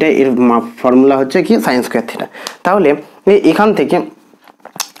স্কোয়ার থিটা এর ফর্মুলা হচ্ছে কি সাইন স্কোয়ার থিটা। তাহলে এখান থেকে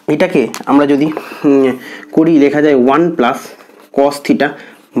এটাকে আমরা যদি করি লেখা যায় 1 প্লাস কস থিটা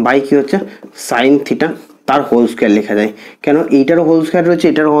বাই কি হচ্ছে সাইন থিটা তার হোল স্কোয়ার লেখা যায়। কেন এইটারও হোল স্কোয়ার রয়েছে,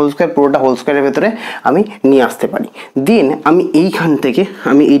 এটারও হোল স্কোয়ার, পুরোটা হোল স্কোয়ারের ভেতরে আমি নিয়ে আসতে পারি। দেন আমি এইখান থেকে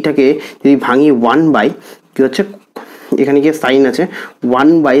আমি এইটাকে যদি ভাঙি 1 বাই কি হচ্ছে এখানে কি সাইন আছে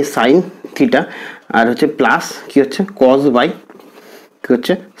 1/sin থিটা আর হচ্ছে প্লাস কি হচ্ছে cos বাই কি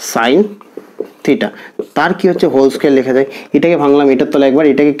হচ্ছে sin থিটা তার কি হচ্ছে হোল স্কয়ার লেখা যায়। এটাকে ভাঙলাম এটার তলা একবার,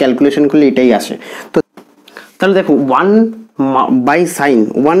 এটাকে ক্যালকুলেশন করলে এটাই আসে। তো তাহলে দেখো 1/sin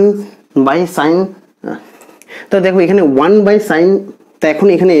তো দেখো এখানে 1/sin, তো এখন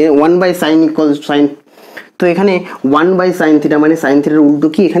এখানে 1/sin ইকুয়ালস সাইন, তো এখানে 1/sin থিটা মানে সাইন থিটার উল্টো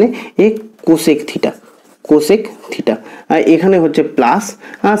কি এখানে এ কোসেক থিটা, কোসেক থিটা। আর এখানে হচ্ছে প্লাস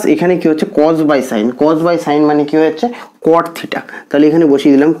আর এখানে কি হচ্ছে cos/sin মানে কি হচ্ছে cot থিটা। তাহলে এখানে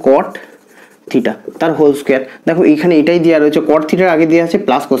বসিয়ে দিলাম cot থিটা তার হোল স্কয়ার। দেখো এখানে এটাই দেওয়া রয়েছে, cot থিটার আগে দেওয়া আছে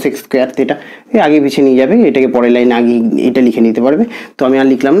প্লাস কোসেক স্কয়ার থিটা, আগে পিছিয়ে নিয়ে যাবে, এটাকে পরের লাইনে আগে এটা লিখে নিতে পারবে। তো আমি আর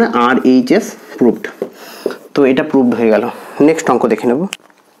লিখলাম না, RHS প্রুভড। তো এটা প্রুভড হয়ে গেল। নেক্সট অঙ্ক দেখে নেব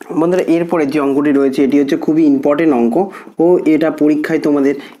বন্ধুরা। এরপরে যে অঙ্কটি রয়েছে এটি হচ্ছে খুবই ইম্পর্টেন্ট অঙ্ক ও এটা পরীক্ষায়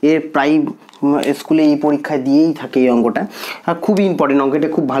তোমাদের এর প্রায় স্কুলে এই পরীক্ষায় দিয়েই থাকে এই অঙ্কটা, আর খুবই ইম্পর্টেন্ট অঙ্ক, এটা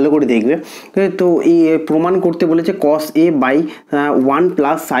খুব ভালো করে দেখবে। তো এই প্রমাণ করতে বলেছে cos a by 1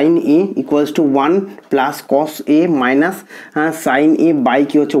 plus sign A equals to 1 plus cos a minus sine A by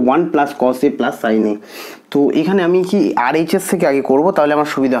কি হচ্ছে 1 plus cos a plus sign এ। তো এখানে আমি কি RHS থেকে আগে করব, তাহলে আমার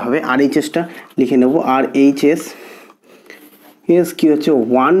সুবিধা হবে। RHSটা লিখে নেব, RHS কি হচ্ছে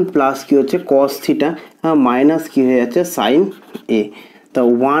 1 প্লাস কি হচ্ছে cos থিটা মাইনাস কি হয়ে যাচ্ছে সাইন এ। তো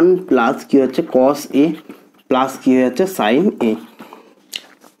 1 প্লাস কি হচ্ছে cos a প্লাস কি হয়ে যাচ্ছে সাইন এ।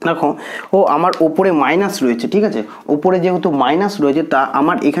 দেখো ও আমার ওপরে মাইনাস রয়েছে, ঠিক আছে, ওপরে যেহেতু মাইনাস রয়েছে তা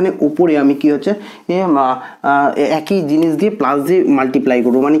আমার এখানে ওপরে আমি কি হচ্ছে একই জিনিস দিয়ে প্লাস দিয়ে মাল্টিপ্লাই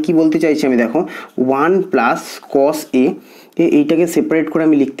করবো। মানে কি বলতে চাইছি আমি, দেখো 1 প্লাস cos a এইটাকে সেপারেট করে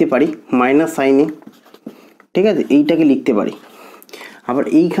আমি লিখতে পারি মাইনাস সাইন এ, ঠিক আছে, এইটাকে লিখতে পারি। আবার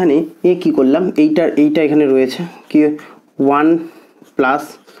এইখানে কি করলাম, এইটা এখানে রয়েছে কি 1 প্লাস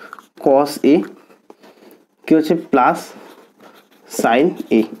cos a কি হচ্ছে প্লাস সাইন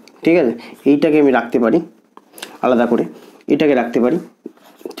এ, ঠিক আছে, এইটাকে আমি রাখতে পারি আলাদা করে, এটাকে রাখতে পারি,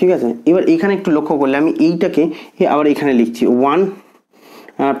 ঠিক আছে। এবার এখানে একটু লক্ষ্য করলে আমি এইটাকে আবার এখানে লিখছি 1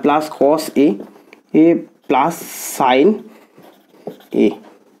 plus cos a plus sign এ,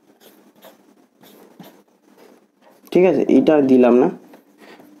 ঠিক আছে, এইটা দিলাম না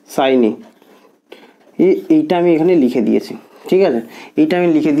সাইন এ, এইটা আমি এখানে লিখে দিয়েছি, ঠিক আছে, এইটা আমি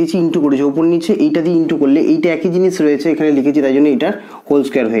লিখে দিয়েছি, ইন্টু করেছি ওপর নিচে, এইটা দিয়ে ইন্টু করলে এইটা একই জিনিস রয়েছে এখানে লিখেছি, তাই জন্য এইটার হোল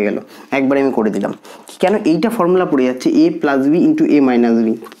স্কয়ার হয়ে গেল, একবারে আমি করে দিলাম। কেন এইটা ফর্মুলা পড়ে যাচ্ছে a plus B into a minus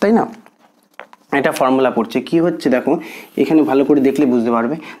B, তাই না, এটা ফর্মুলা পড়ছে। কি হচ্ছে দেখো এখানে ভালো করে দেখলে বুঝতে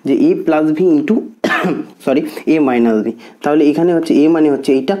পারবে যে a plus V into sorry a minus B, তাহলে এখানে হচ্ছে a মানে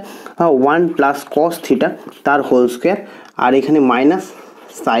হচ্ছে এইটা 1 প্লাস cos থিটা তার হোল স্কয়ার, আর এখানে মাইনাস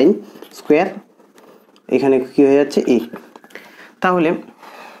সাইন স্কয়ার, এখানে কি হয়ে যাচ্ছে a। তাহলে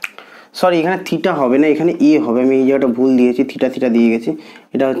সরি এখানে থিটা হবে না, এখানে এ হবে, আমি এই জায়গাটা ভুল দিয়েছি, থিটা দিয়ে গেছি,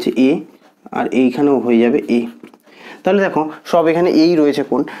 এটা হচ্ছে এ আর এইখানেও হয়ে যাবে এ। তাহলে দেখো সব এখানে এই রয়েছে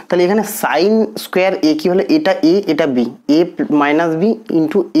কোন, তাহলে এখানে সাইন স্কোয়ার এ কি হলো, এটা এ এটা বি, এ মাইনাস বি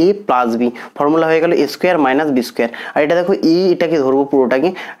ইন্টু এ প্লাস বি, ফর্মুলা হয়ে গেল এ স্কোয়ার মাইনাস বি স্কোয়ার। আর এটা দেখো এটাকে ধরবো পুরোটাকে,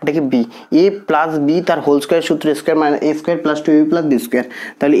 এটাকে বি, এ প্লাস বি তার হোল স্কোয়ার সূত্র স্কোয়ার মাইনাস এ square plus 2ab plus B square.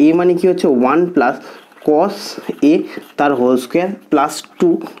 তাহলে এ মানে কি হচ্ছে 1 প্লাস cos a তার হোল স্কোয়ার প্লাস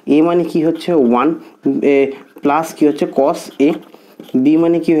 2, এ মানে কি হচ্ছে 1 প্লাস কি হচ্ছে cos a, বি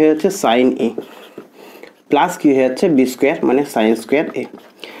মানে কি হয়ে যাচ্ছে সাইন এ প্লাস কি হয়ে যাচ্ছে বি স্কোয়ার মানে সাইন স্কোয়ার এ,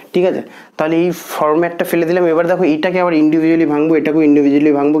 ঠিক আছে। তাহলে এই ফরম্যাটটা ফেলে দিলাম। এবার দেখো এইটাকে আবার ইন্ডিভিজুয়ালি ভাঙবো, এটাকেও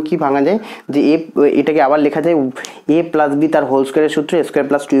ইন্ডিভিজুয়ালি ভাঙবো। কি ভাঙা যায় যে এটাকে আবার লেখা যায় এ প্লাস বি তার হোল স্কোয়ারের সূত্র square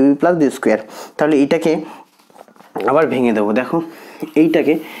plus 2ab plus B square. তাহলে এটাকে আবার ভেঙে দেবো, দেখো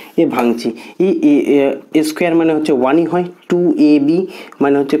এইটাকে ভাঙছি, এ স্কোয়ার মানে হচ্ছে 1ই হয়, 2ab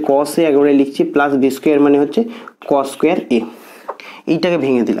মানে হচ্ছে cos a একবারে লিখছি, প্লাস বি স্কোয়ার মানে হচ্ছে cos স্কোয়ার এ, এইটাকে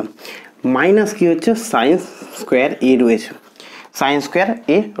ভেঙে দিলাম, মাইনাস কি হচ্ছে সাইন স্কোয়ার এ রয়েছে, সাইন স্কোয়ার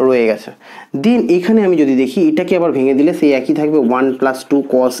এ রয়ে গেছে। দেন এখানে আমি যদি দেখি এটাকে আবার ভেঙে দিলে সেই একই থাকবে 1 প্লাস 2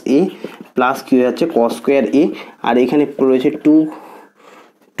 cos a প্লাস কি হয়ে যাচ্ছে cos স্কোয়ার এ, আর এখানে রয়েছে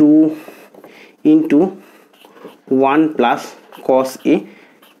 2 into 1 plus cos a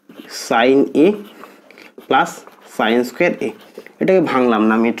sign A plus sine square এ, এটাকে ভাঙলাম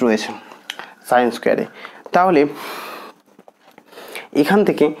না, মিট রয়েছে সাইন স্কোয়ার এ। তাহলে এখান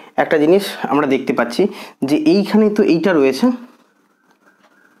থেকে একটা জিনিস আমরা দেখতে পাচ্ছি যে এইখানে তো এইটা রয়েছে,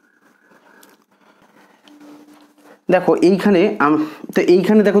 দেখো এইখানে তো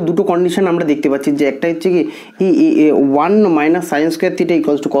এইখানে দেখো দুটো কন্ডিশন আমরা দেখতে পাচ্ছি, যে একটা হচ্ছে কি one minus sine square theta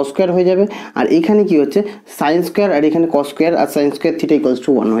equals to cos square হয়ে যাবে, আর এইখানে কি হচ্ছে সাইন স্কোয়ার আর এখানে cos square R sine square theta equals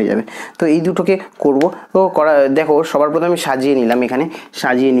to 1 হয়ে যাবে। তো এই দুটোকে করবো। তো দেখো সবার প্রথমে আমি সাজিয়ে নিলাম, এখানে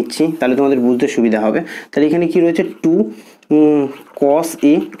সাজিয়ে নিচ্ছি তাহলে তোমাদের বুঝতে সুবিধা হবে। তাহলে এখানে কি রয়েছে 2 cos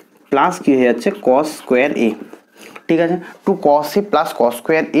a প্লাস কি হয়ে যাচ্ছে cos স্কোয়ার a, ঠিক আছে 2 cos a plus cos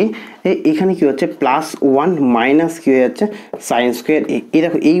square a, এখানে কি হচ্ছে প্লাস 1 মাইনাস কি হয়ে যাচ্ছে সাইন স্কোয়ার a। এই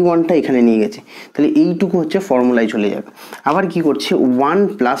দেখো এই 1টা এখানে নিয়ে গেছে, তাহলে এইটুকু হচ্ছে ফর্মুলায় চলে যাবে। আবার কি করছে 1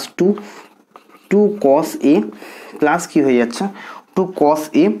 প্লাস 2 cos a প্লাস কি হয়ে যাচ্ছে 2 cos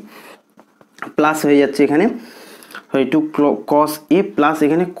a প্লাস হয়ে যাচ্ছে এখানে 2 cos a প্লাস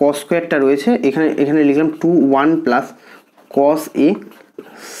এখানে cos স্কোয়ারটা রয়েছে, এখানে লিখলাম 2 1 plus cos a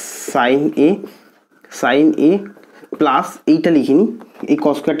sin a plus এইটা লিখিনি, এই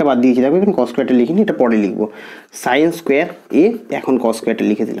cos স্কোয়ারটা বাদ দিয়েছি, দেখো এখানে cos স্কোয়ারটা লিখিনি, এটা পরে লিখবো sin স্কোয়ার a, এখন cos স্কোয়ারটা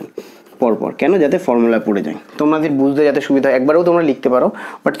লিখে দিলাম পরপর, কেন যাতে ফর্মুলা পড়ে যায়, তোমাদের বুঝতে যাতে সুবিধা হয়। একবারেও তোমরা লিখতে পারো,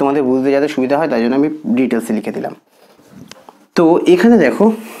 বাট তোমাদের বুঝতে যাতে সুবিধা হয় তাই জন্য আমি ডিটেলসে লিখে দিলাম। তো এখানে দেখো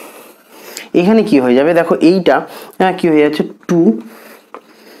এখানে কি হয়ে যাবে, দেখো এইটা কি হয়ে যাচ্ছে 2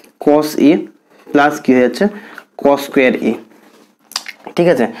 cos a প্লাস কি হয়ে যাচ্ছে cos স্কোয়ার a, ঠিক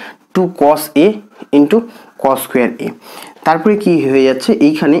আছে 2 cos a into cos square a। তারপরে কি হয়ে যাচ্ছে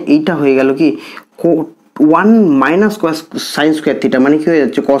এইখানে এইটা হয়ে গেল কি 1 মাইনাস সাইন স্কোয়ার থিটা, মানে কি হয়ে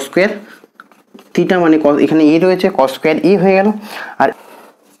যাচ্ছে cos স্কোয়ার থিটা, মানে এখানে a রয়েছে cos স্কোয়ার a হয়ে গেল। আর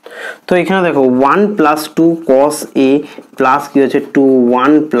তো এখানে দেখো 1 প্লাস 2 cos a প্লাস কি হচ্ছে 2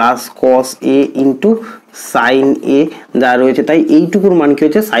 1 plus cos a into sign a যা রয়েছে, তাই এইটুকুর মান কি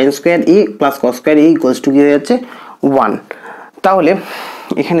হচ্ছে sine square a plus cos square a equals to কি হয়ে যাচ্ছে 1। তাহলে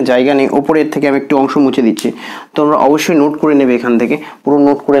এখানে জায়গা নেই, ওপরের থেকে আমি একটু অংশ মুছে দিচ্ছি, তোমরা অবশ্যই নোট করে নেবে, এখান থেকে পুরো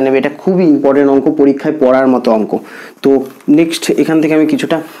নোট করে নেবে, এটা খুবই ইম্পর্টেন্ট অঙ্ক, পরীক্ষায় পড়ার মতো অঙ্ক। তো নেক্সট এখান থেকে আমি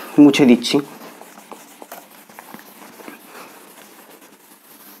কিছুটা মুছে দিচ্ছি।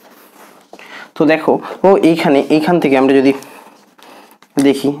 তো দেখো এইখান থেকে আমরা যদি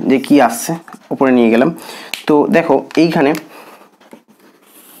দেখি যে কি আসছে, উপরে নিয়ে গেলাম, তো দেখো এইখানে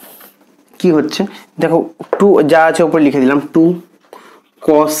কি হচ্ছে, দেখো 2 যা আছে উপরে লিখে দিলাম 2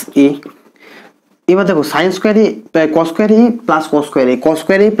 cos a, এবার দেখো সাইন স্কোয়ার এ cos স্কোয়ার এ প্লাস cos স্কোয়ার এ, cos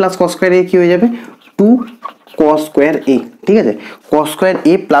স্কোয়ার এ প্লাস cos স্কোয়ার এ কি হয়ে যাবে 2 cos স্কোয়ার এ, ঠিক আছে cos square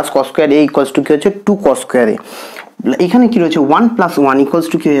A plus cos square A equals to কি হচ্ছে 2 cos স্কোয়ার এ। এখানে কি রয়েছে 1 প্লাস 1 ইকুয়ালস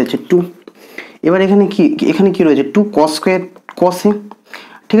টু কি হয়ে যাচ্ছে 2। এবার এখানে কি রয়েছে 2 cos স্কোয়ার cos a,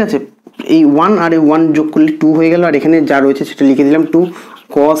 ঠিক আছে এই 1 আর এই 1 যোগ করলে 2 হয়ে গেল, আর এখানে যা রয়েছে সেটা লিখে দিলাম 2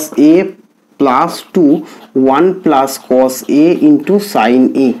 cos a plus 2 1 plus cos a into sign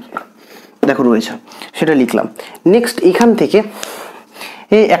a, দেখো রয়েছে সেটা লিখলাম। নেক্সট এখান থেকে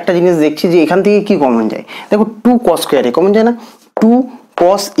এই একটা জিনিস দেখছি যে এখান থেকে কি কমন যায়, দেখো 2 cos স্কোয়ার a কমন যায় না, 2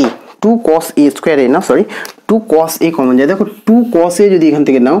 cos a স্কোয়ার a না সরি 2 cos a কমন যায়। দেখো 2 cos a যদি এখান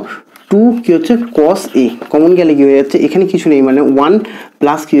থেকে নাও 2 কি হচ্ছে cos a কমন গেলে কি হয়ে যাচ্ছে, এখানে কিছু নেই মানে 1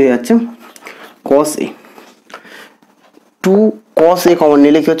 প্লাস কি হয়ে যাচ্ছে cos a, 2 cos a common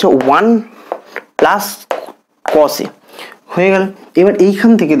নিলে কি হচ্ছে 1 প্লাস cos a হয়ে গেল। এবার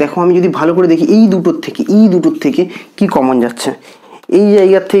এইখান থেকে দেখো আমি যদি ভালো করে দেখি এই দুটোর থেকে কি কমন যাচ্ছে, এই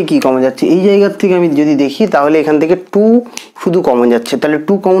জায়গার থেকে কি কমন যাচ্ছে, এই জায়গার থেকে আমি যদি দেখি তাহলে এখান থেকে 2 শুধু কমন যাচ্ছে, তাহলে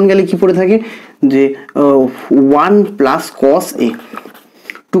 2 কমন গেলে কি পড়ে থাকে যে 1 প্লাস cos a,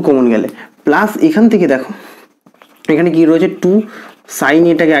 2 কমন গেলে প্লাস এখান থেকে দেখো এখানে কি রয়েছে 2 সাইন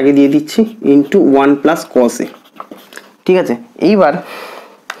এটাকে আগে দিয়ে দিচ্ছি ইন্টু 1 প্লাস cos a, ঠিক আছে। এইবার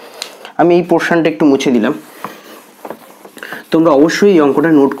আমি এই পোর্শনটা একটু মুছে দিলাম, তোমরা অবশ্যই এই অঙ্কটা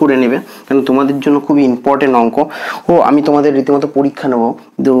নোট করে নেবে কারণ তোমাদের জন্য খুবই ইম্পর্টেন্ট অঙ্ক, ও আমি তোমাদের রীতিমতো পরীক্ষা নেব।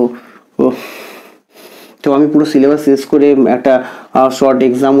 তো আমি পুরো সিলেবাস শেষ করে একটা শর্ট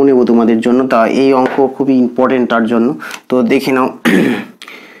এক্সামও নেব তোমাদের জন্য, তা এই অঙ্ক খুবই ইম্পর্টেন্ট তার জন্য, তো দেখে নাও।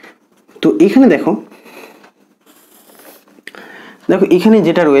 তো এখানে দেখো এখানে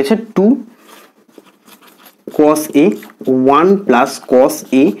যেটা রয়েছে 2 cos a 1 plus cos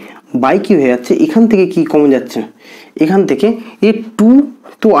a by কি হয়ে যাচ্ছে, এখান থেকে কি কমন যাচ্ছে, এখান থেকে এই 2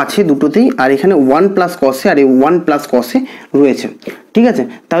 তো আছে দুটোতেই, আর এখানে 1 প্লাস cos a আর এই 1 প্লাস cos a রয়েছে, ঠিক আছে।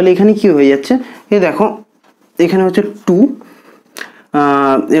 তাহলে এখানে কি হয়ে যাচ্ছে, এই দেখো এখানে হচ্ছে 2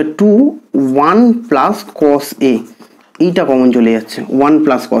 1 প্লাস cos a, এইটা কমন চলে যাচ্ছে 1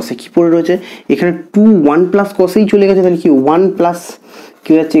 প্লাস cos a কি পড়ে রয়েছে এখানে 2 1 প্লাস cos a চলে গেছে, তাহলে কি 1 প্লাস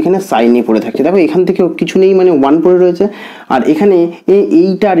কি হচ্ছে এখানে সাইন এ পড়ে থাকছে, দেখো এখান থেকে কিছু নেই মানে 1 পড়ে রয়েছে, আর এখানে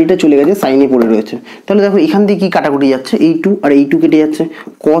এইটা আর এটা চলে গেছে সাইন এ পড়ে রয়েছে, তাহলে দেখো এখান থেকে কি কাটাকুটি যাচ্ছে, এই 2 আর এই 2 কেটে যাচ্ছে,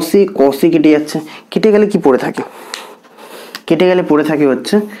 cos a কেটে যাচ্ছে, কেটে গেলে কি পড়ে থাকে, কেটে গেলে পড়ে থাকে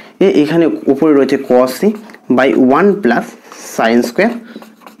হচ্ছে এখানে উপরে রয়েছে cos a by 1 plus sine square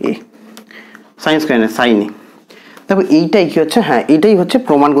A, sine square না সাইন এ। দেখো এইটাই কি হচ্ছে, হ্যাঁ এইটাই হচ্ছে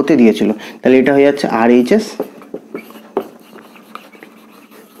প্রমাণ করতে দিয়েছিল, তাহলে এটা হয়ে যাচ্ছে RHS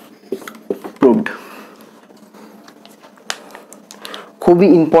প্রুভড। খুবই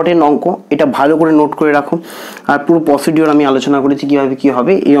ইম্পর্টেন্ট অঙ্ক, এটা ভালো করে নোট করে রাখো। আর পুরো প্রসিডিওর আমি আলোচনা করেছি কীভাবে কী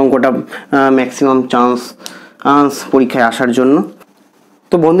হবে। এই অঙ্কটা ম্যাক্সিমাম চান্স পরীক্ষায় আসার জন্য।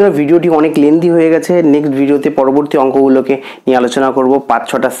 তো বন্ধুরা ভিডিওটি অনেক লেন্দি হয়ে গেছে, নেক্সট ভিডিওতে পরবর্তী অঙ্কগুলোকে নিয়ে আলোচনা করব।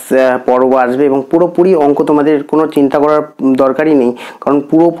 5-6টা পর্ব আসবে এবং পুরোপুরি অঙ্ক তোমাদের কোনো চিন্তা করার দরকারই নেই, কারণ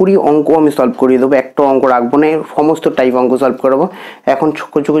পুরোপুরি অঙ্ক আমি সলভ করিয়ে দেবো, একটা অঙ্ক রাখবো না, সমস্ত টাইপ অঙ্ক সলভ করাবো। এখন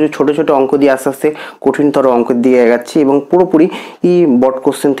ছোটো ছোটো অঙ্ক দিয়ে আস্তে আস্তে কঠিনতর অঙ্ক দিয়ে যাচ্ছি এবং পুরোপুরি বড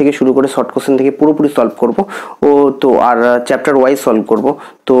কোশ্চেন থেকে শুরু করে শর্ট কোশ্চেন থেকে পুরোপুরি সলভ করব। তো আর চ্যাপ্টার ওয়াইজ সলভ করব।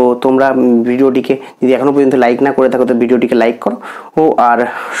 তো তোমরা ভিডিওটিকে যদি এখনও পর্যন্ত লাইক না করে থাকো তো ভিডিওটিকে লাইক করো আর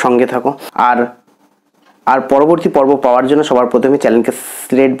সঙ্গে থাকো। আর পরবর্তী পর্ব পাওয়ার জন্য সবার প্রথমে চ্যানেলকে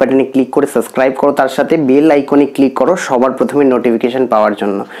রেড বাটনে ক্লিক করে সাবস্ক্রাইব করো, তার সাথে বেল আইকনে ক্লিক করো সবার প্রথমে নোটিফিকেশন পাওয়ার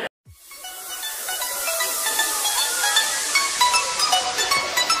জন্য।